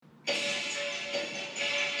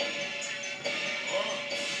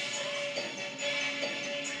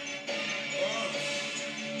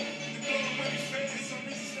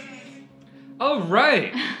All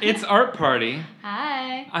right, it's Art Party.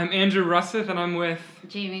 Hi. I'm Andrew Russeth, and I'm with...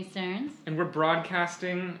 Jamie Stearns. And we're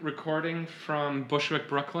recording from Bushwick,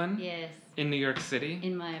 Brooklyn. Yes. In New York City.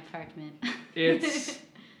 In my apartment. It's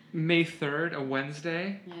May 3rd, a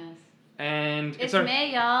Wednesday. Yes. And it's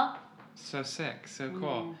May, y'all. So sick, so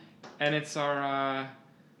cool. And it's our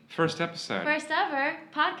first episode. First ever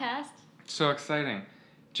podcast. So exciting.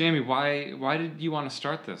 Jamie, why did you want to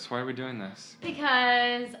start this? Why are we doing this?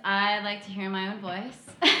 Because I like to hear my own voice.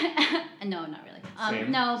 No, not really.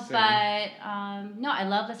 Same. But I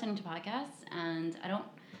love listening to podcasts, and I don't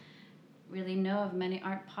really know of many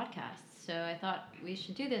art podcasts. So I thought we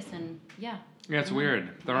should do this, and yeah. Yeah, it's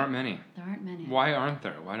weird. There aren't many. There aren't many. Why aren't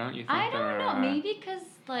there? Why don't you think there are? I don't know. Maybe because,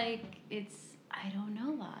 I don't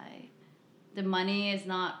know why. The money is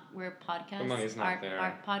not where podcasts... The money's not there.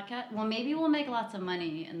 Art podcast... Well, maybe we'll make lots of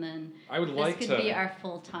money, and then this could be our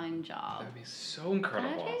full-time job. That'd be so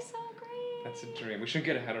incredible. That'd be so great. That's a dream. We shouldn't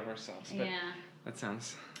get ahead of ourselves, but that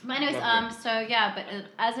sounds... But anyways, lovely.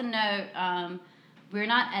 as a note, we're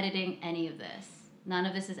not editing any of this. None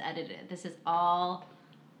of this is edited. This is all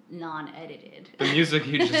non-edited. The music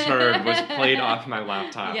you just heard was played off my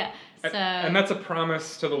laptop. Yeah, so... And that's a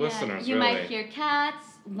promise to the listeners, you really. might hear cats.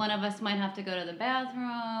 One of us might have to go to the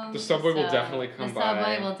bathroom. The subway will definitely come by. The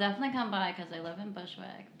subway will definitely come by because I live in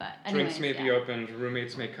Bushwick. But anyways, drinks may be opened,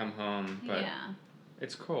 roommates may come home, but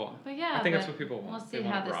it's cool. But yeah, I think that's what people want. We'll see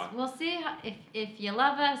how this. We'll see how if you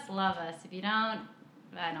love us, love us. If you don't,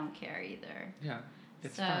 I don't care either. Yeah,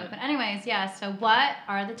 it's fine. But anyways, So what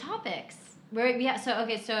are the topics?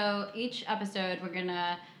 So each episode we're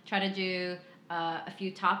gonna try to do a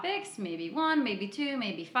few topics, maybe one, maybe two,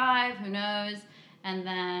 maybe five, who knows. And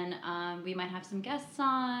then we might have some guests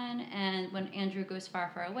on, and when Andrew goes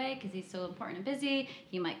far, far away, because he's so important and busy,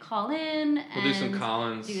 he might call in we'll do some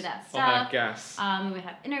Collins. Do that stuff. We'll have guests. We would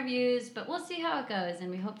have interviews, but we'll see how it goes,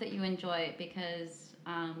 and we hope that you enjoy it because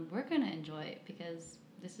we're gonna enjoy it because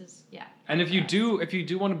this is And if you do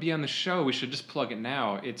want to be on the show, we should just plug it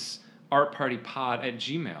now. It's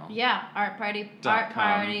artpartypod@gmail. Yeah,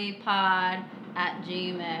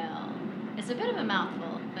 artpartypod@gmail. It's a bit of a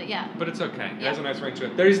mouthful, but yeah. But it's okay. It has a nice ring to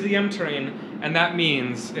it. There's the M train, and that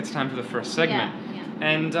means it's time for the first segment. Yeah.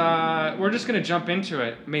 And we're just going to jump into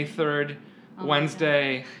it. May 3rd,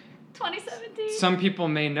 Wednesday. 2017. Some people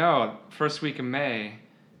may know, first week of May,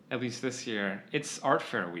 at least this year, it's Art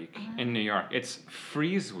Fair Week in New York. It's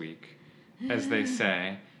Freeze Week, as they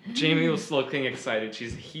say. Jamie was looking excited.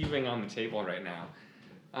 She's heaving on the table right now.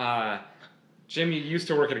 Jim, you used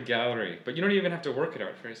to work at a gallery, but you don't even have to work at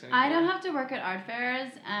art fairs anymore. I don't have to work at art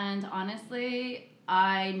fairs, and honestly,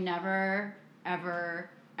 I never, ever,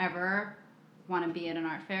 ever want to be at an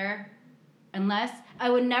art fair. I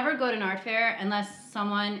would never go to an art fair unless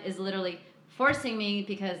someone is literally forcing me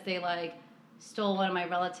because they, stole one of my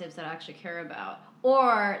relatives that I actually care about.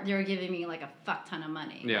 Or they're giving me, a fuck ton of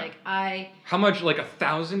money. Yeah. How much,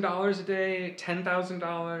 $1,000 a day?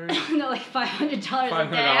 $10,000? No, $500 a day. $500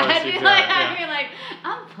 I'd be like,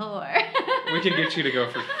 I'm poor. We could get you to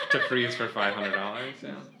go to Freeze for $500,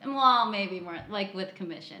 yeah. Well, maybe more, with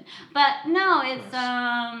commission. But no, it's,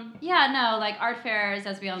 art fairs,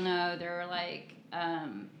 as we all know, they're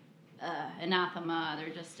anathema.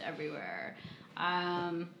 They're just everywhere.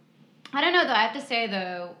 I don't know, though. I have to say,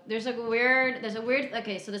 though, there's a weird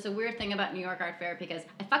thing about New York Art Fair because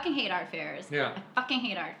I fucking hate art fairs. Yeah. I fucking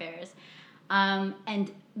hate art fairs.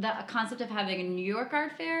 And the concept of having a New York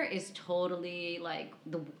Art Fair is totally,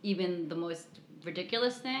 even the most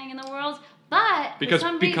ridiculous thing in the world. But because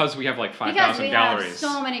we have 5,000 galleries. We have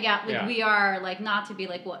so many galleries. We are not to be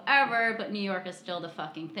whatever, but New York is still the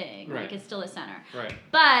fucking thing. Right. It's still a center. Right.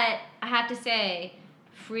 But I have to say,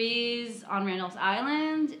 Freeze on Randall's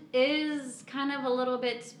Island is kind of a little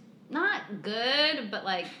bit not good, but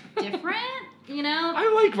different,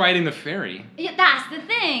 I like riding the ferry. Yeah, that's the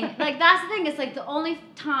thing. That's the thing. It's the only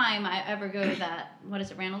time I ever go to that. What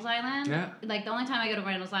is it, Randall's Island? Yeah. The only time I go to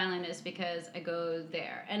Randall's Island is because I go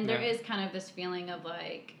there, and there is kind of this feeling of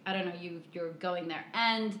I don't know, you're going there.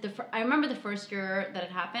 And I remember the first year that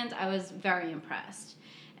it happened, I was very impressed.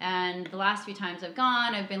 And the last few times I've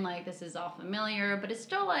gone, I've been this is all familiar, but it's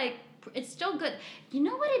still it's still good. You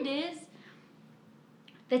know what it is?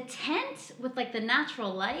 The tent with the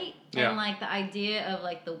natural light and the idea of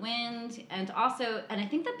the wind and I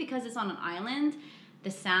think that because it's on an island, the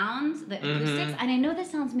sounds, the acoustics, and I know this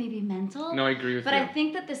sounds maybe mental. No, I agree with you. But I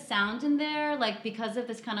think that the sound in there, because of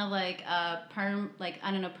this kind of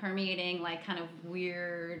permeating, kind of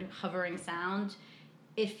weird hovering sound,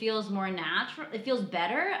 it feels more natural. It feels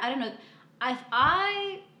better. I don't know. If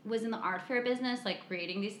I was in the art fair business,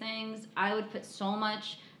 creating these things, I would put so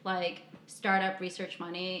much startup research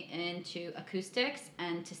money into acoustics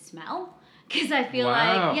and to smell. Because I feel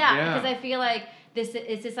because I feel like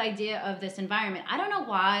this idea of this environment. I don't know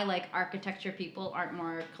why like architecture people aren't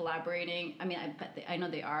more collaborating. I mean, I know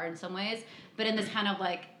they are in some ways, but in this kind of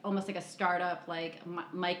like almost like a startup like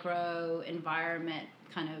micro environment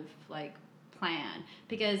kind of like plan,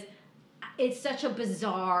 because it's such a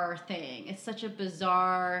bizarre thing. It's such a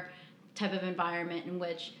bizarre type of environment in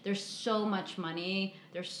which there's so much money,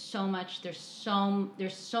 there's so much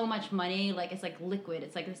money, like it's like liquid,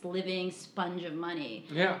 it's like this living sponge of money.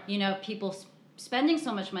 People spending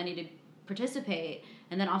so much money to participate,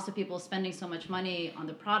 and then also people spending so much money on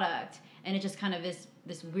the product, and it just kind of is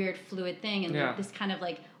this weird fluid thing, and this kind of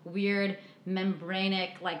like weird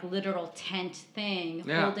membranic like literal tent thing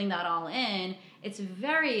holding that all in. It's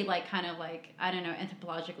very like kind of like, I don't know,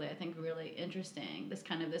 anthropologically I think really interesting, this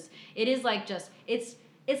kind of it is like just it's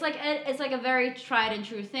like a very tried and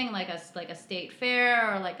true thing, like a state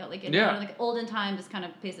fair or like olden times, this kind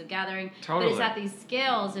of place of gathering. Totally. But it's at these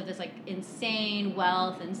scales of this like insane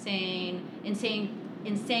wealth, insane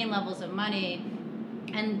levels of money.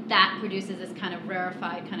 And that produces this kind of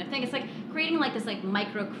rarefied kind of thing. It's like creating like this like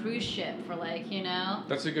micro cruise ship for like,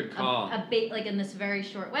 That's a good call. A bait like in this very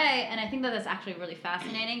short way. And I think that's actually really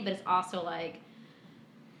fascinating, but it's also like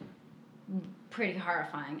pretty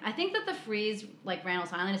horrifying. I think that the Frieze, like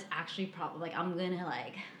Randall's Island, is actually probably like, I'm gonna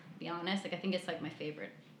like be honest, like I think it's like my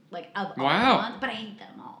favorite like of all the ones, but I hate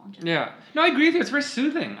them all. Yeah. No, I agree with you. It's very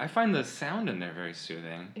soothing. I find the sound in there very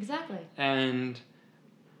soothing. Exactly. And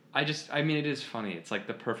it is funny. It's like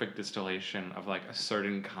the perfect distillation of like a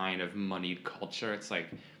certain kind of moneyed culture. It's like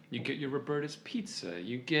you get your Roberta's pizza,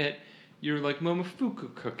 you get your like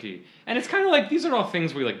Momofuku cookie, and it's kind of like these are all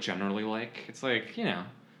things we like generally like. It's like,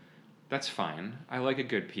 that's fine. I like a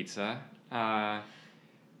good pizza,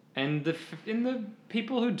 and the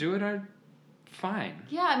people who do it are fine.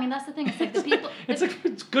 Yeah, I mean that's the thing. It's like the people.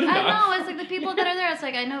 It's good enough. I know. It's like the people that are there. It's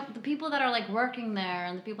like I know the people that are like working there,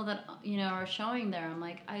 and the people that are showing there. I'm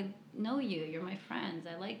like, I know you. You're my friends.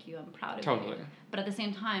 I like you. I'm proud of you. Totally. But at the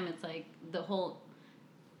same time, it's like the whole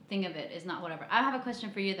thing of it is not whatever. I have a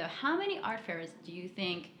question for you though. How many art fairs do you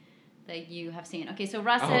think that you have seen? Okay, so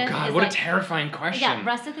Russet. Oh God, what a terrifying question. Yeah,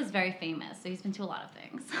 Russet is very famous, so he's been to a lot of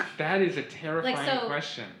things. That is a terrifying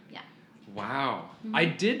question. Yeah. Wow. Mm-hmm. I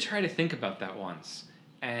did try to think about that once,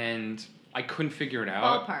 and I couldn't figure it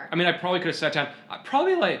out. Ballpark. I mean, I probably could have sat down.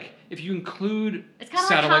 Probably like, if you include it's kind of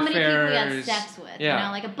like how many fairs, people you had sex with,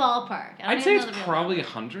 like a ballpark. I'd say it's probably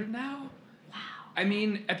 100 now. Wow. I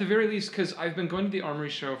mean, at the very least, because I've been going to the Armory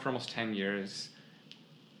show for almost 10 years,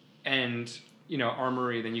 and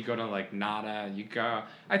Armory, then you go to like NADA, you go.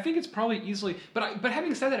 I think it's probably easily, but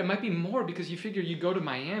having said that, it might be more because you figure you go to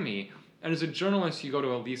Miami. And as a journalist, you go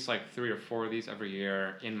to at least like 3 or 4 of these every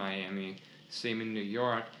year in Miami, same in New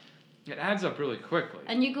York. It adds up really quickly.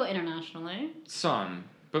 And you go internationally? Some,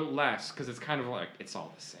 but less, because it's kind of like, it's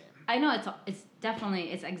all the same. I know it's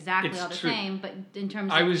exactly all the same, but in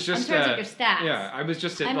terms of your stats. Yeah, I was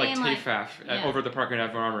just at TAFAF over the Parker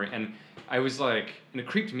Avenue Armory, and I was like, and it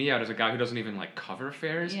creeped me out as a guy who doesn't even like cover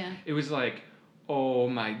fairs. Yeah. It was like, oh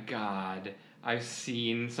my God. I've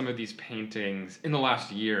seen some of these paintings in the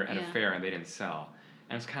last year at a fair and they didn't sell.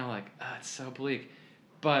 And it's kind of like, it's so bleak.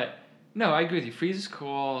 But, no, I agree with you. Frieze is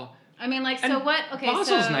cool. I mean, like, so what? Okay,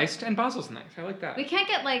 Basel's nice, and Basel's nice. I like that. We can't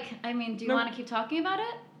get, like, I mean, do you want to keep talking about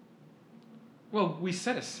it? Well, we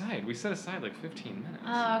set aside like 15 minutes.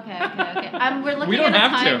 Oh, okay. We're looking we don't at a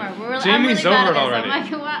have timer. To. Jamie's over it already.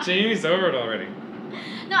 Like, wow. Jamie's over it already.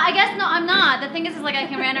 No, I guess no, I'm not. The thing is like I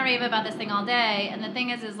can rant and rave about this thing all day, and the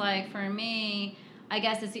thing is like for me, I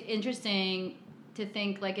guess it's interesting to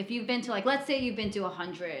think like if you've been to like let's say you've been to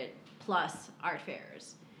 100 plus art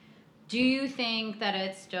fairs, do you think that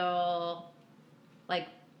it's still like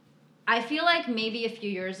I feel like maybe a few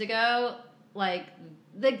years ago like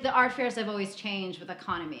the art fairs have always changed with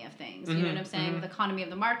economy of things. You know what I'm saying? With economy of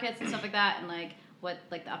the markets and stuff like that, and like what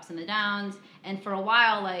like the ups and the downs. And for a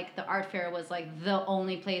while, like the art fair was like the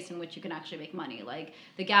only place in which you can actually make money. Like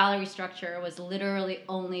the gallery structure was literally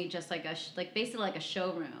only just like basically like a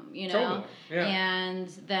showroom, Totally. Yeah. And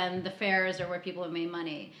then the fairs are where people have made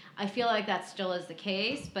money. I feel like that still is the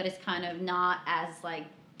case, but it's kind of not as like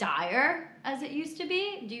dire as it used to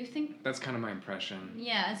be. Do you think? That's kind of my impression.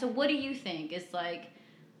 Yeah. And so what do you think is like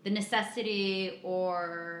the necessity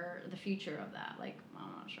or the future of that? Like,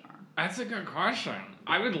 I'm not sure. That's a good question.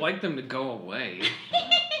 I would like them to go away,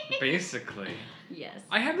 basically. Yes.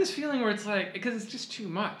 I have this feeling where it's like, because it's just too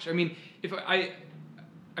much. I mean,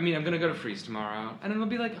 I'm going to go to Frieze tomorrow, and it'll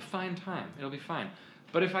be like a fine time. It'll be fine.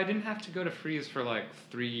 But if I didn't have to go to Frieze for like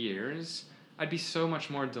 3 years, I'd be so much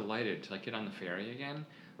more delighted to like get on the ferry again.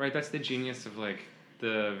 Right? That's the genius of like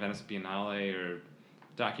the Venice Biennale or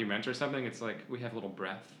Documenta or something. It's like we have a little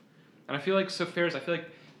breath. And I feel like fairs, I feel like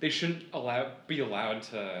they shouldn't be allowed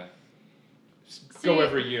to go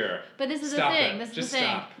every year. But this is Stop the thing. it. This is Just the thing.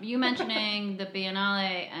 stop. You mentioning the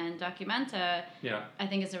Biennale and Documenta, Yeah. I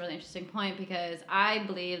think is a really interesting point because I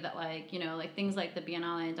believe that like, you know, like things like the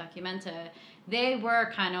Biennale and Documenta, they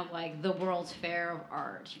were kind of like the World's Fair of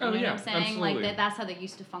art. You know what I'm saying? Absolutely. Like that's how they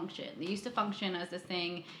used to function. They used to function as this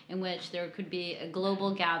thing in which there could be a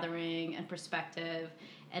global gathering and perspective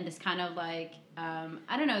and this kind of like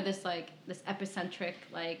I don't know, this epicentric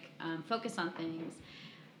focus on things.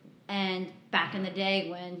 And back in the day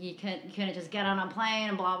when you couldn't just get on a plane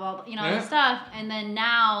and blah blah blah, you know, all this stuff. And then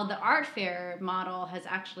now the art fair model has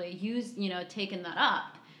actually taken that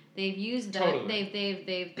up. They've used that. Totally.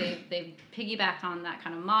 They've piggybacked on that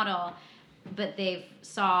kind of model, but they've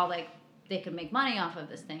saw like they can make money off of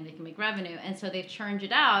this thing. They can make revenue, and so they've churned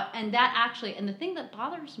it out. And that actually, and the thing that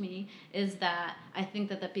bothers me is that I think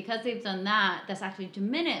that because they've done that, that's actually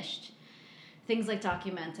diminished things like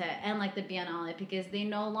Documenta and like the Biennale because they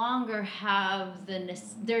no longer have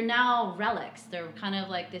they're now relics. They're kind of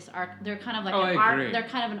like this art. They're kind of like they're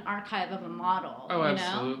kind of an archive of a model. Oh,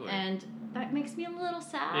 absolutely. Know? And that makes me a little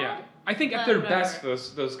sad. Yeah, I think at their best,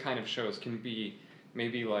 those kind of shows can be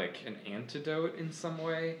maybe like an antidote in some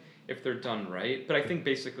way if they're done right. But I think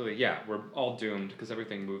basically, we're all doomed because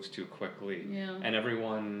everything moves too quickly. Yeah. And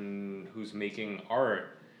everyone who's making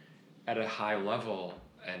art at a high level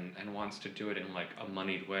and wants to do it in like a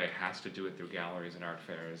moneyed way has to do it through galleries and art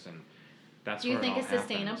fairs, and that's where it all happens. Do you think it's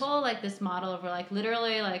sustainable, like this model of where like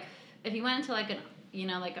literally like if you went into like an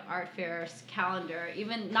art fair calendar,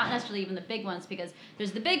 even not necessarily even the big ones because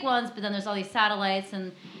there's the big ones, but then there's all these satellites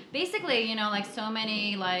and basically like so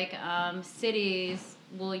many like cities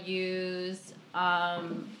will use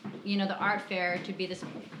the art fair to be this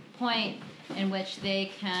point in which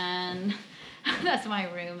they can. That's my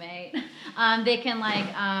roommate. They can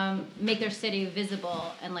make their city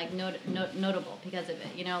visible and like notable because of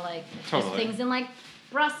it. Totally. There's things in like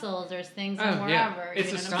Brussels. There's things in wherever. Yeah. It's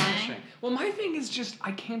you know astonishing. Well, my thing is just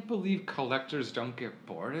I can't believe collectors don't get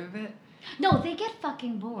bored of it. No, they get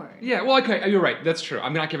fucking bored. Yeah. Well, okay, you're right. That's true.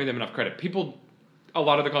 I'm not giving them enough credit. A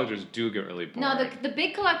lot of the collectors do get really bored. No, the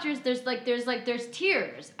big collectors, there's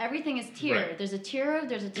tiers. Everything is tiered. Right. There's a tier of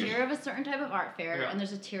a certain type of art fair, and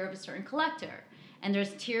there's a tier of a certain collector. And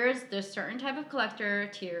there's tiers. There's certain type of collector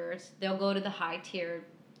tiers. They'll go to the high tier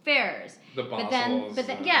fairs. The Basels.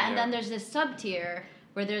 And then there's this sub tier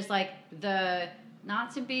where there's like the,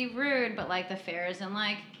 not to be rude, but like the fairs in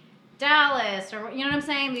like Dallas or you know what I'm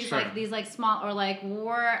saying? These small or like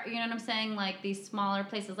war, you know what I'm saying? Like these smaller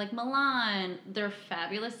places like Milan. They're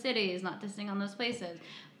fabulous cities, not dissing on those places.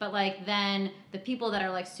 But like then the people that are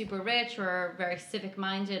like super rich or very civic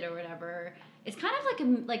minded or whatever, it's kind of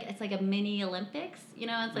like a mini Olympics,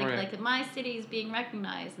 it's like like my city is being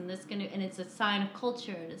recognized and and it's a sign of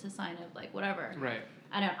culture and it's a sign of like whatever. Right.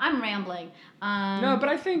 I don't know. I'm rambling. No, but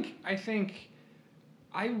I think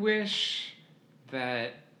I wish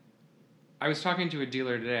that I was talking to a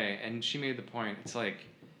dealer today and she made the point. It's like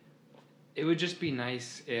it would just be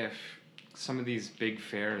nice if some of these big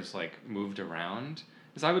fairs like moved around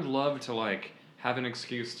because I would love to like have an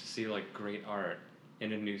excuse to see like great art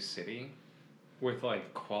in a new city with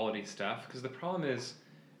like quality stuff because the problem is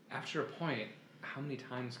after a point how many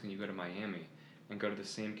times can you go to Miami and go to the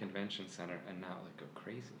same convention center and not like go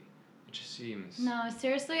crazy? It just seems... No,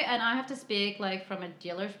 seriously, and I have to speak like from a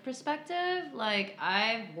dealer's perspective. Like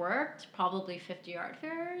I've worked probably 50 art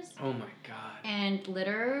fairs. Oh my god. And like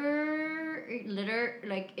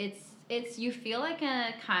it's you feel like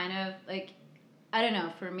a kind of like I don't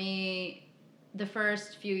know, for me the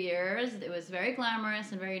first few years it was very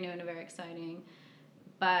glamorous and very new and very exciting.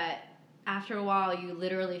 But after a while you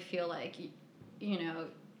literally feel like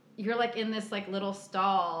you're like in this like little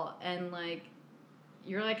stall and like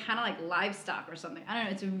you're like kind of like livestock or something. I don't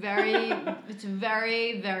know. It's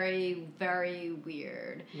very, very, very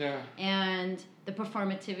weird. Yeah. And the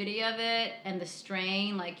performativity of it and the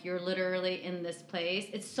strain, like you're literally in this place.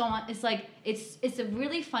 It's a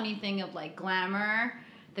really funny thing of like glamour,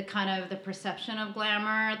 the kind of the perception of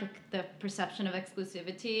glamour, the perception of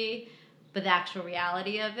exclusivity, but the actual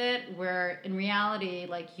reality of it, where in reality,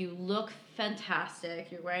 like you look fantastic,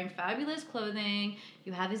 you're wearing fabulous clothing,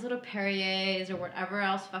 you have these little Perriers or whatever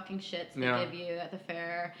else fucking shits they give you at the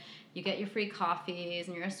fair, you get your free coffees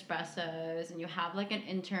and your espressos, and you have like an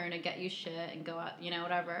intern to get you shit and go out,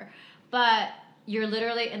 whatever. But you're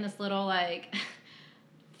literally in this little like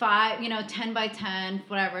 10 by 10,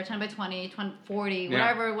 whatever, 10 by 20, 40,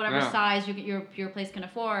 Yeah. whatever Yeah. size your place can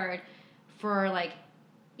afford for like,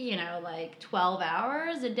 12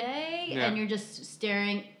 hours a day, Yeah. and you're just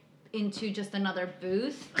staring into just another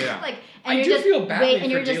booth. Yeah. And I you're do just feel badly and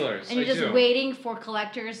you're for just, dealers. And you're I just do. waiting for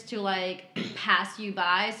collectors to like pass you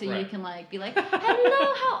by so you Right. can like be like,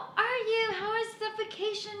 hello, how are you? How is the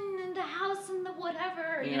vacation and the house and the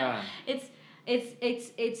whatever? You know, it's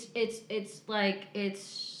like it's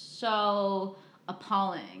so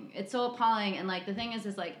appalling. It's so appalling, and like the thing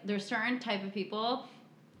is like there's certain type of people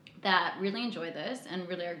that really enjoy this and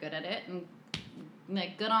really are good at it, and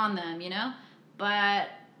like good on them, But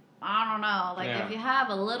I don't know, like Yeah. if you have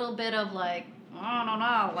a little bit of like I don't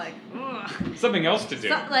know, like something else to do.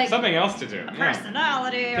 Something else to do.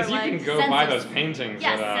 Personality, or because you like can go buy those paintings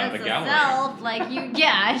at the gallery. Self, like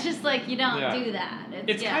it's just like you don't do that.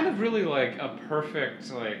 It's kind of really like a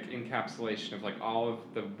perfect like encapsulation of like all of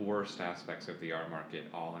the worst aspects of the art market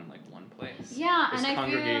all in like one place. Yeah, this and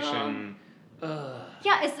congregation.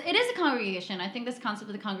 Yeah, it is a congregation. I think this concept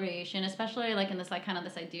of the congregation, especially like in this like kind of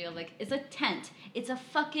this idea of like it's a tent. It's a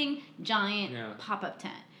fucking giant pop-up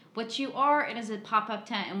tent. What you are, it is a pop-up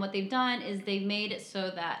tent, and what they've done is they've made it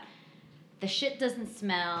so that the shit doesn't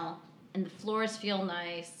smell and the floors feel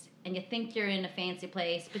nice and you think you're in a fancy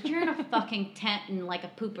place, but you're in a fucking tent in like a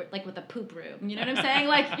poop, like with a poop room. You know what I'm saying?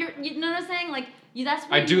 Like you know what I'm saying? Like that's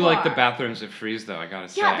what I do like the bathrooms at Frieze though. I gotta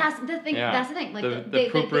say. Yeah, that's the thing. Yeah. That's the thing. Like the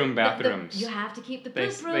poop room bathrooms. You have to keep the poop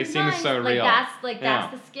rooms They seem nice. so real. That's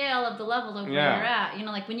the scale of the level of where you're at.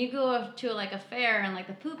 Like when you go to like a fair and like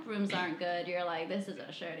the poop rooms aren't good, you're like, this is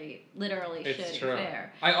a literally shitty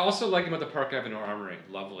fair. I also like them at the Park Avenue Armory.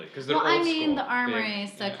 Lovely, because they're old school. The Armory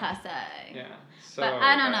is so classe. Yeah. So but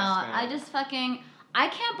I don't know. I just fucking. I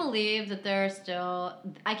can't believe that there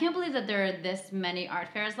are this many art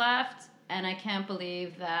fairs left, and I can't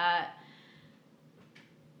believe that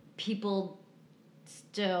people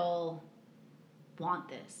still want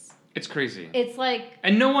this. It's crazy. It's like,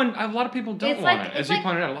 and a lot of people don't want it. As you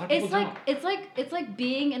pointed out, a lot of people don't. It's like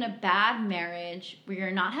being in a bad marriage where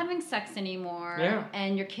you're not having sex anymore,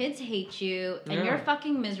 and your kids hate you, and you're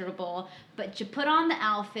fucking miserable. But you put on the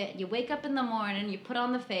outfit, you wake up in the morning, you put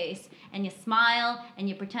on the face, and you smile, and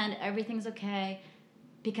you pretend everything's okay,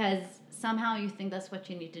 because somehow you think that's what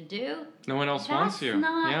you need to do. No one else wants you. That's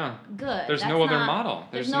not good. There's no other model.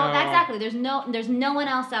 There's no one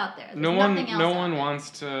else out there. No one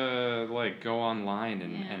wants to like go online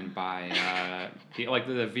and buy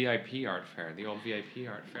the VIP art fair, the old VIP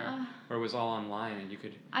art fair, where it was all online and you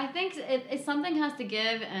could. I think it's something has to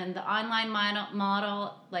give, and the online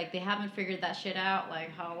model, like they haven't figured that shit out.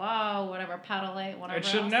 Like hello, whatever, Paddle8, whatever. It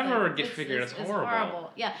should never get figured. It's horrible.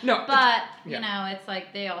 Horrible. Yeah. No, but it's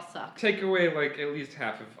like they all suck. Take away like at least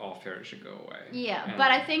half of all fairs should go away. Yeah,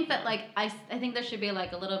 but I think that like I think there should be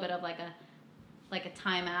like a little bit of like a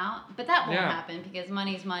timeout, but that won't happen because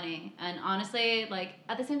money's money. And honestly, like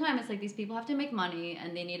at the same time, it's like these people have to make money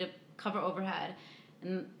and they need to cover overhead,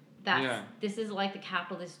 and this is like the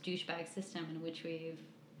capitalist douchebag system in which we've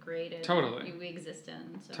created. Totally. We exist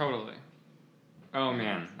in. So. Totally. Oh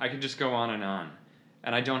man, I could just go on.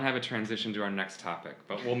 And I don't have a transition to our next topic,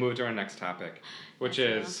 but we'll move to our next topic, which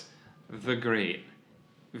is the great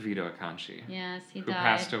Vito Acconci. Yes, he died. Who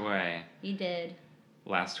passed away. He did.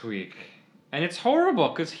 Last week. And it's horrible,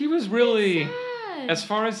 because he was really, as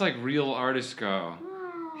far as like real artists go,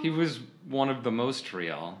 he was one of the most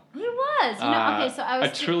real. He was. Okay, so I was...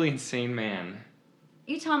 A truly insane man.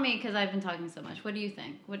 You tell me, because I've been talking so much. What do you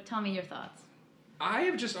think? Tell me your thoughts. I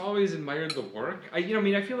have just always admired the work. I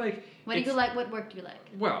feel like... What do you like? What work do you like?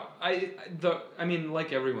 Well,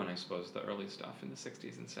 like everyone, I suppose, the early stuff in the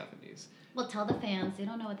 60s and 70s. Well, tell the fans. They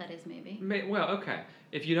don't know what that is, maybe. Well, okay.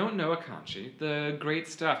 If you don't know Acconci, the great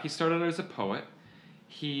stuff. He started as a poet.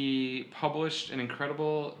 He published an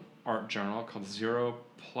incredible art journal called Zero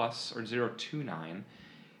Plus or 029,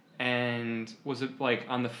 and was like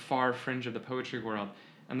on the far fringe of the poetry world.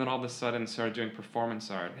 And then all of a sudden started doing performance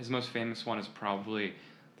art. His most famous one is probably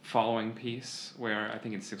Following Piece, where I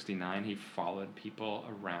think in 1969 he followed people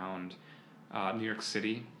around New York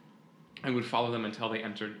City and would follow them until they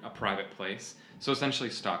entered a private place. So essentially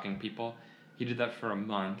stalking people. He did that for a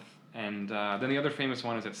month. And then the other famous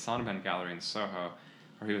one is at Sonnabend Gallery in Soho,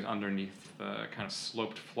 where he was underneath the kind of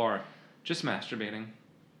sloped floor, just masturbating.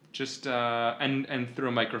 Just and through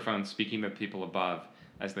a microphone speaking to people above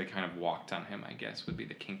as they kind of walked on him, I guess, would be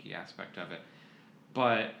the kinky aspect of it.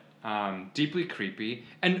 But deeply creepy.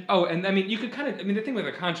 And I mean, you could the thing with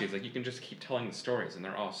Acconci is like you can just keep telling the stories and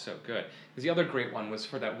they're all so good. Because the other great one was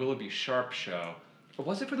for that Willoughby Sharp show. Or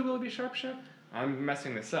was it for the Willoughby Sharp show? I'm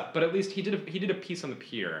messing this up. But at least he did a piece on the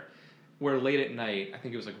pier where late at night, I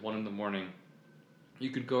think it was like 1 a.m, you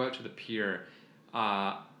could go out to the pier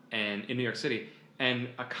and in New York City, and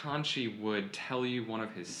Akanchi would tell you one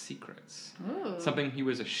of his secrets. Ooh. Something he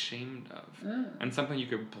was ashamed of. Ooh. And something you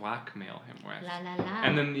could blackmail him with. La la la.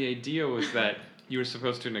 And then the idea was that you were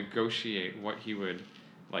supposed to negotiate what he would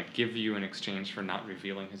like give you in exchange for not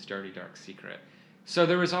revealing his dirty, dark secret. So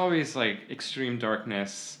there was always like extreme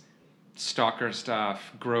darkness, stalker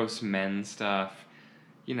stuff, gross men stuff.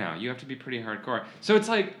 You know, you have to be pretty hardcore. So it's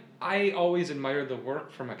like, I always admire the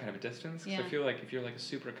work from a kind of a distance, because I feel like if you're like a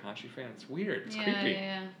super Akanchi fan, it's weird, it's creepy.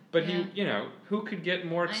 Yeah. But he, you know, who could get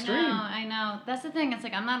more extreme? I know. That's the thing. It's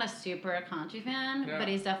like I'm not a super Akanchi fan, Yeah. but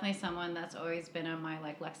he's definitely someone that's always been on my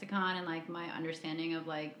like lexicon and like my understanding of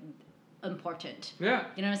like important. Yeah.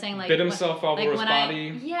 You know what I'm saying? Like bit himself all over his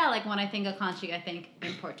body. Like when I think Akanchi, I think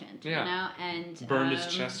important. Yeah. You know, and Burned his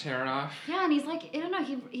chest hair off. Yeah, and he's like, I don't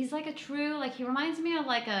know, he's like a true, like he reminds me of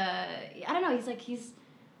like a, I don't know, he's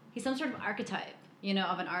some sort of archetype, you know,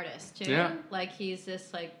 of an artist too. Yeah. Like he's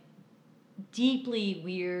this like deeply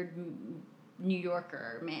weird New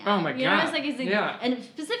Yorker man. Oh my You know, God. it's like he's Yeah. and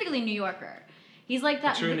specifically New Yorker. He's like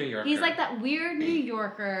that. A true New Yorker. He's like that weird New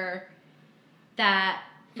Yorker that.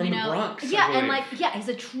 From you the know, Bronx, I yeah, and believe. like, yeah, he's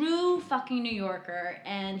a true fucking New Yorker,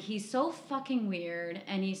 and he's so fucking weird,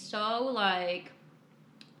 and he's so like,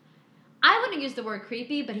 I wouldn't use the word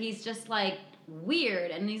creepy, but he's just like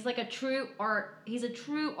weird, and he's like a true art. He's a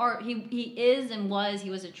true art. He is and was. He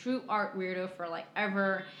was a true art weirdo for like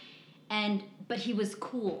ever, but he was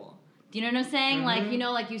cool. Do you know what I'm saying? Mm-hmm. Like, you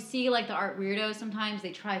know, like you see like the art weirdos, sometimes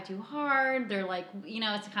they try too hard. They're like, you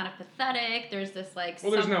know, it's kind of pathetic. There's this like...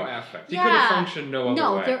 Well, there's no affect. He could have functioned no other way.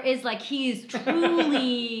 No, there is like, he's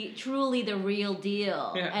truly, truly the real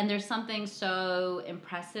deal. Yeah. And there's something so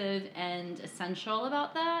impressive and essential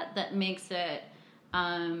about that makes it,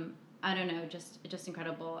 I don't know, just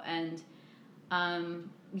incredible. And,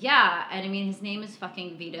 yeah, and I mean, his name is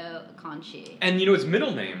fucking Vito Akanchi. And you know his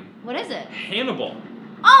middle name? What is it? Hannibal.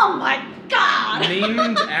 Oh my God!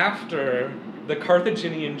 Named after the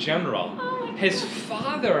Carthaginian general. Oh my His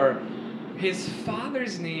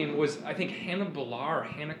father's name was, I think, Hannibalar or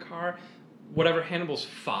Hannikar, whatever Hannibal's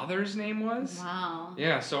father's name was. Wow.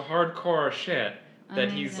 Yeah, so hardcore shit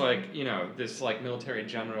that he's Amazing. like, you know, this like military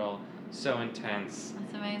general, so intense.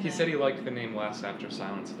 That's amazing. He said he liked the name less after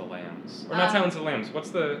Silence of the Lambs. Or not Silence of the Lambs,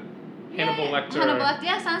 what's the Hannibal Lecter? Hannibal Lecter,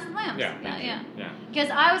 yeah, Silence of the Lambs. Yeah, thank you. Yeah. Because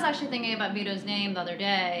I was actually thinking about Vito's name the other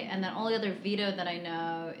day, and the only other Vito that I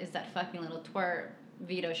know is that fucking little twerp,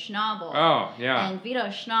 Vito Schnabel. Oh, yeah. And Vito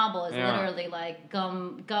Schnabel is Yeah. literally like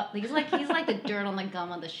gum. He's like the dirt on the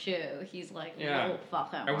gum of the shoe. He's like, Yeah. oh,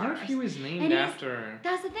 fucking I wonder if worse. he was named And he's- after...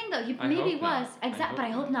 That's the thing, though. He I maybe hope was not. exactly, but I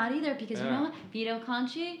hope not either, because you Yeah. know what, Vito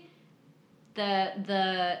Akanchi,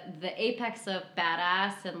 the apex of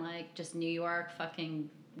badass and like just New York fucking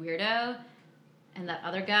weirdo, and that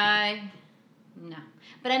other guy, no.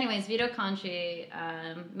 But anyways, Vito Akanchi,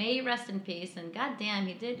 may he rest in peace. And goddamn,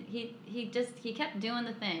 he kept doing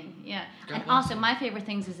the thing, yeah. God And bless also, him. my favorite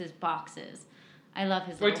things is his boxes. I love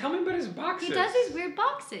his. Wait, little- tell me about his boxes. He does these weird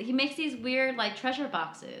boxes. He makes these weird like treasure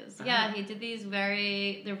boxes. Yeah, Uh-huh. he did these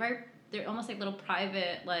they're almost like little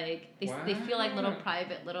private, like they feel like little Wow.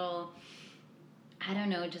 private little, I don't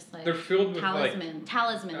know, just like They're filled with talismans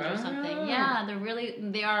or something. Oh. Yeah,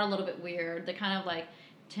 they are a little bit weird. They're kind of like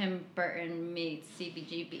Tim Burton meets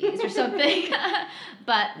CBGBs or something.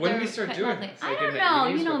 But When they're did we start quite doing lovely. this? I Like don't in the know.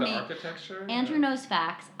 80s You know with me. the architecture? Andrew knows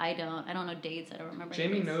facts. I don't know dates. I don't remember.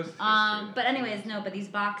 Jamie dates. knows the history. But anyways, no. But these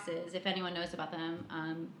boxes, if anyone knows about them,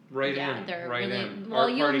 Right yeah, in, they're right really in. well.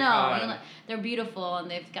 Art You'll Party know. Pod. They're beautiful, and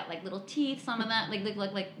they've got like little teeth. Some of them,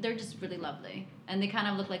 like they're just really lovely, and they kind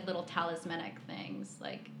of look like little talismanic things,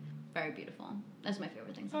 like very beautiful. That's my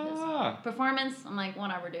favorite things of his. Ah. Performance, I'm like,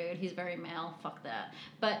 whatever, dude. He's very male. Fuck that.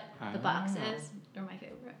 But the Ah. boxes, they're my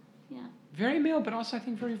favorite. Yeah. Very male, but also I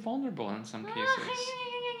think very vulnerable in some cases.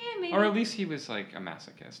 Maybe. Or at least he was like a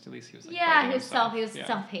masochist. At least he was like Yeah, biting he was himself. he was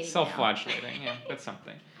self-hating. Self-flagellating, yeah, that's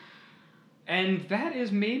something. And that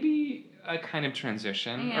is maybe a kind of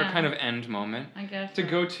transition or Yeah. kind of end moment I guess. to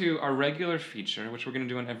go to our regular feature, which we're going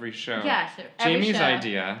to do on every show. Yes, every Jamie's show.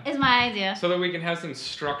 idea. It's my idea. So that we can have some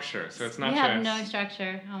structure. So it's not we just... have no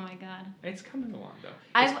structure. Oh my god. It's coming along, though.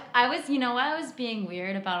 I was, you know what, I was being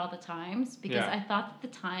weird about all the times because Yeah. I thought that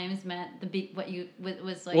the times meant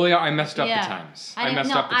was like. Well, yeah, I messed up yeah. the times. I I didn't messed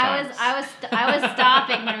know. up the times. I was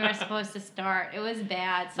stopping when we were supposed to start. It was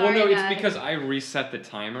bad. Sorry, well, no, guys. it's because I reset the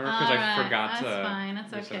timer because I Alright, forgot that's to fine.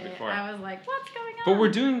 That's reset okay. before. I was like, what's going on? But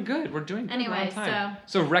we're doing good. We're doing good. Anyway, we're on time.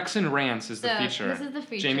 So Rex and Rants is the feature. This is the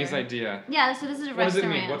feature. Jamie's idea. Yeah, so this is Rex and Rants. What does it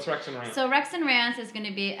mean? What's Rex and Rants? So Rex and Rants is going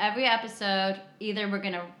to be every episode, either we're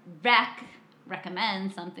going to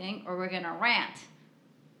recommend something, or we're going to rant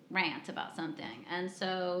about something. And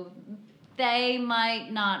so they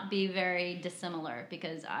might not be very dissimilar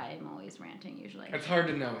because I'm always ranting usually. It's hard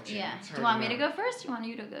to know. Yeah. Do you want me to go first? Or do you want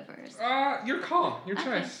you to go first? Your call. Your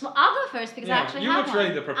choice. Well, I'll go first because I actually have one. You look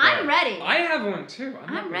ready to prepare. I'm ready. I have one too.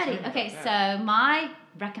 I'm ready. Okay, so my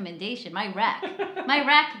recommendation, my rec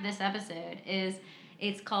this episode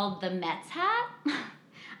it's called the Mets hat.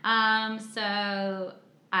 So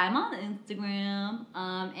I'm on Instagram,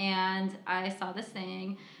 and I saw this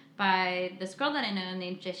thing by this girl that I know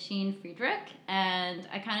named Jasheen Friedrich, and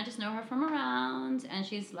I kind of just know her from around, and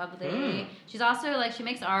she's lovely. She's also, like, she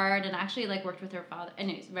makes art, and actually, like, worked with her father.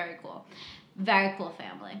 Anyways, very cool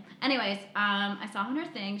family. Anyways, I saw on her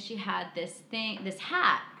thing, she had this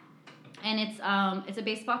hat, and it's a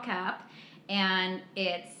baseball cap, and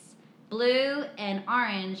it's blue and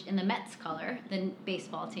orange in the Mets color, the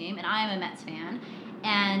baseball team, and I am a Mets fan,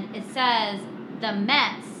 and it says the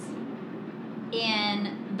Mets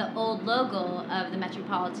in the old logo of the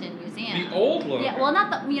Metropolitan Museum. The old logo? Yeah, well,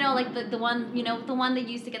 not the, the one they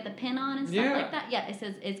used to get the pin on and stuff like that. Yeah, it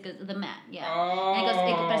says, it's the Met, yeah. Oh. And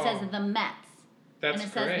but it says the Mets. That's and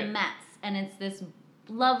it says the Mets. And it's this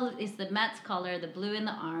lovely, it's the Mets color, the blue and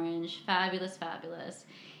the orange. Fabulous.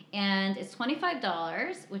 And it's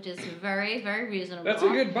 $25, which is very, very reasonable. That's a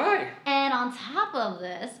good buy. And on top of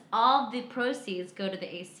this, all the proceeds go to the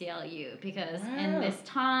ACLU because in this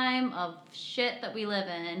time of shit that we live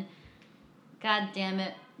in, god damn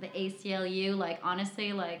it, the ACLU, like,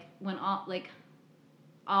 honestly, like, when all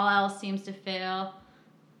else seems to fail,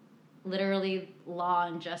 literally law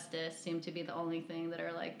and justice seem to be the only thing that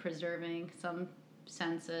are, like, preserving some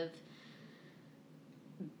sense of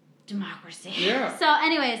democracy. Yeah. So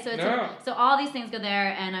anyway, so all these things go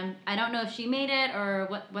there, and I don't know if she made it or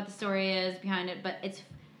what the story is behind it, but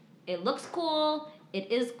it looks cool, it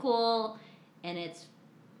is cool, and it's,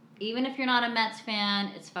 even if you're not a Mets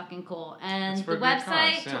fan, it's fucking cool. And the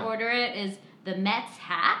website to order it is the Mets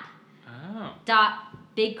hat.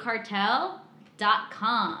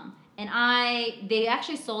 .bigcartel.com. And they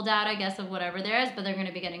actually sold out, I guess, of whatever there is, but they're going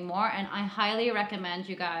to be getting more. And I highly recommend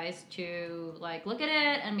you guys to, like, look at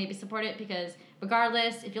it and maybe support it, because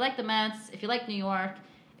regardless, if you like the Mets, if you like New York,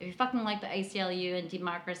 if you fucking like the ACLU and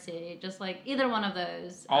democracy, just like either one of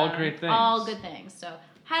those. All great things. All good things. So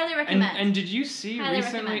highly recommend. And did you see highly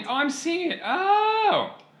recently? Recommend. Oh, I'm seeing it.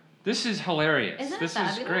 Oh. This is hilarious. Isn't this it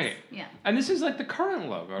fabulous? Is great. Yeah. And this is like the current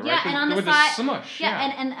logo, right? Yeah, and on the with side, the smush.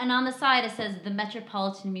 Yeah, and on the side it says the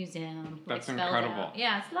Metropolitan Museum. That's like, incredible. Out.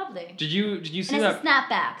 Yeah, it's lovely. Did you see and that? It's a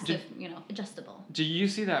snapback, so adjustable. Did you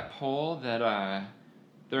see that poll that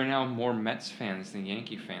there are now more Mets fans than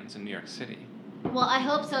Yankee fans in New York City? Well, I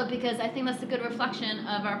hope so, because I think that's a good reflection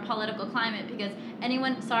of our political climate, because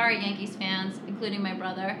sorry Yankees fans, including my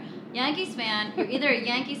brother, Yankees fan, you're either a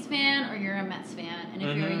Yankees fan or you're a Mets fan. And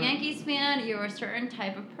if you're a Yankees fan, you're a certain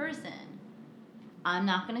type of person. I'm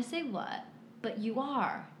not going to say what, but you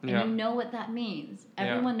are. And you know what that means.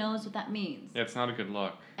 Everyone knows what that means. Yeah, it's not a good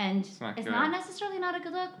look. And it's not necessarily not a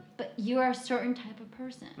good look, but you are a certain type of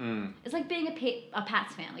person. It's like being a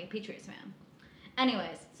Pats fan, like a Patriots fan.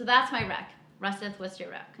 Anyways, so that's my rec. Ruseth, what's your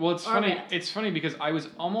rec? Well, it's funny. It's funny because I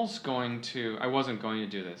wasn't going to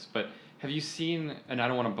do this, but have you seen, and I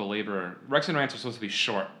don't want to belabor, Rex and Rants are supposed to be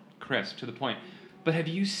short, crisp, to the point, but have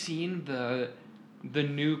you seen the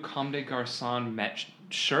new Comme des Garçons Met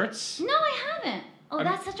shirts? No, I haven't. Oh,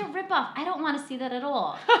 that's such a ripoff. I don't want to see that at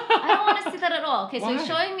all. I don't want to see that at all. Okay, so he's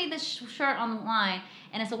showing me this shirt online,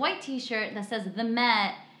 and it's a white t-shirt that says The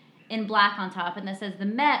Met in black on top, and that says The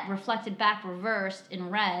Met reflected back reversed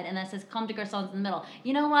in red, and that says Comme des Garçons in the middle.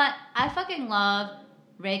 You know what? I fucking love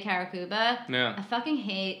Ray Caracuba. Yeah. I fucking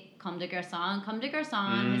hate Comme des Garçons. Comme des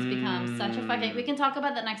Garçons has become such a fucking... We can talk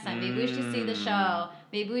about that next time. Maybe we should see the show.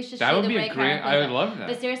 Maybe we should see the Ray Caracuba. I would love that.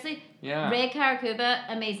 But seriously, Ray Caracuba,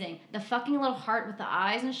 amazing. The fucking little heart with the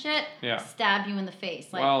eyes and shit stab you in the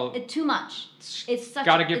face. Like, too much. It's such...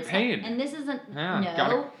 Gotta get paid. And this isn't...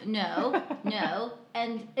 No.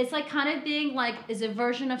 And it's like kind of being like, is a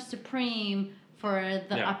version of Supreme for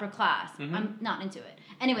the upper class. I'm not into it.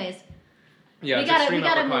 Anyways... Yeah, we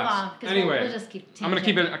gotta move on, because we'll just keep tangent.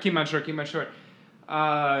 I'm gonna keep mine short.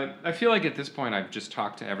 I feel like at this point I've just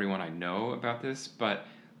talked to everyone I know about this, but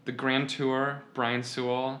the Grand Tour, Brian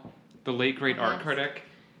Sewell, the late great art critic,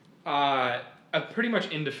 a pretty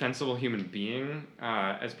much indefensible human being,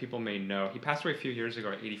 as people may know. He passed away a few years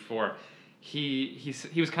ago at 84, he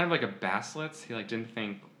was kind of like a Baslitz. He like didn't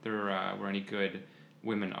think there were any good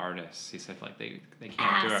women artists. He said like they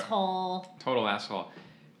can't do it. Asshole. Total asshole.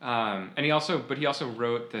 And he also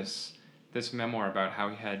wrote this memoir about how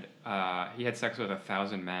he had sex with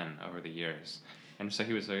 1,000 men over the years. And so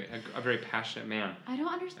he was a very passionate man. I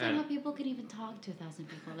don't understand how people can even talk to 1,000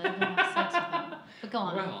 people that have had sex with them. But go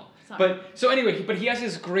on. Well, sorry. But he has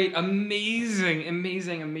this great, amazing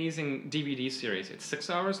DVD series. It's 6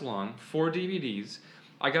 hours long, 4 DVDs.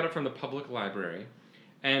 I got it from the public library,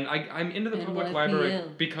 and I'm into the public library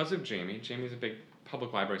because of Jamie. Jamie's a big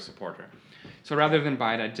public library supporter. So rather than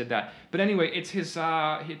buy it, I did that. But anyway, it's his.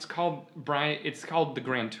 It's called the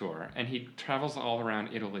Grand Tour, and he travels all around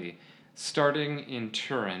Italy, starting in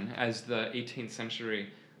Turin, as the 18th century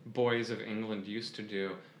boys of England used to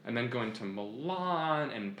do, and then going to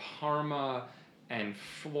Milan and Parma and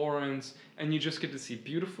Florence, and you just get to see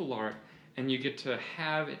beautiful art, and you get to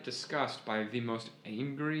have it discussed by the most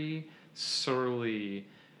angry, surly,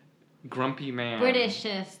 grumpy man.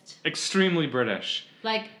 Britishest. Extremely British.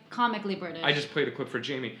 Like, comically British. I just played a clip for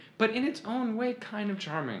Jamie. But in its own way, kind of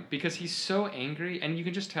charming, because he's so angry, and you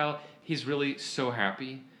can just tell he's really so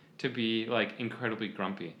happy to be like incredibly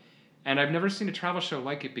grumpy. And I've never seen a travel show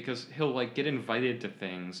like it, because he'll like get invited to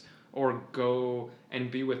things or go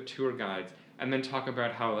and be with tour guides and then talk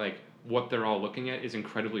about how like what they're all looking at is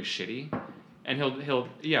incredibly shitty. And he'll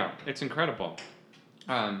it's incredible.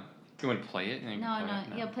 You want to play it? No.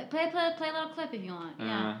 Yeah, play a little clip if you want.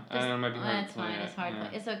 Yeah. It might be hard it's to play fine. it. It's hard.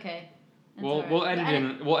 Yeah. It's okay. We'll edit it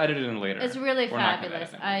in. We'll edit it in later. It's really We're not gonna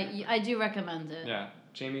fabulous. edit it. I do recommend it. Yeah.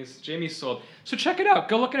 Jamie's sold. So check it out.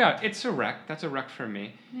 Go look it out. It's a rec. That's a rec for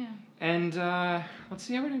me. Yeah. And let's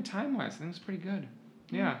see how we're doing time-wise. I think it's pretty good.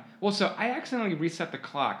 Yeah. Well, so I accidentally reset the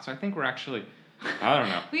clock, so I think we're actually, I don't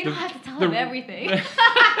know. We don't have to tell them everything.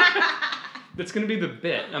 That's gonna be the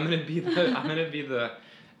bit. I'm gonna be the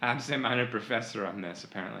absent-minded professor on this,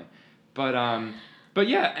 apparently. But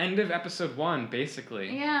yeah, end of episode 1,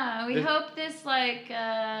 basically. Yeah, we hope this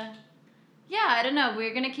I don't know.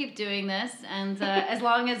 We're gonna keep doing this, and as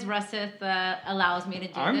long as Russet allows me to do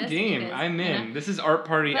this. I'm game. Because, I'm in. This is Art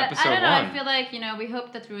Party but episode 1. I don't know. I feel like we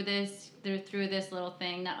hope that through this little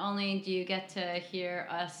thing, not only do you get to hear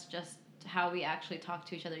us just how we actually talk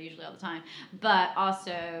to each other usually all the time, but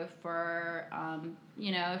also for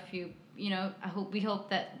if you we hope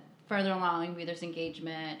that further along maybe there's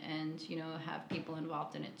engagement and have people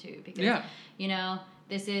involved in it too, because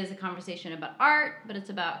this is a conversation about art, but it's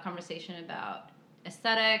about a conversation about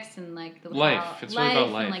aesthetics and like the life. It's really about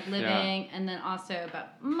life and like living, and then also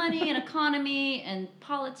about money and economy and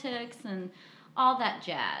politics and all that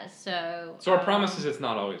jazz. So our promise is it's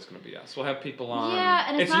not always going to be us. We'll have people on. Yeah,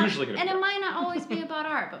 and it's usually going to be. And it might not always be about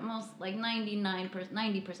art, but most like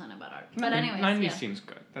 90% about art. But anyways, 90 seems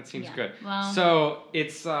good. That seems good. Well, so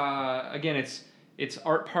it's again it's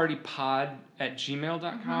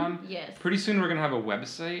artpartypod@gmail.com. Yes. Pretty soon we're going to have a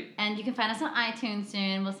website. And you can find us on iTunes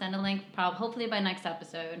soon. We'll send a link hopefully by next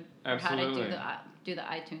episode. Absolutely. How to do the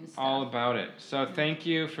iTunes stuff. All about it. So thank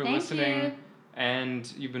you for listening. You. And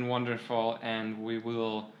you've been wonderful, and we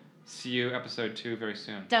will see you episode 2 very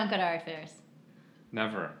soon. Don't go to art fairs.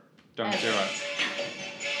 Never. Don't do it.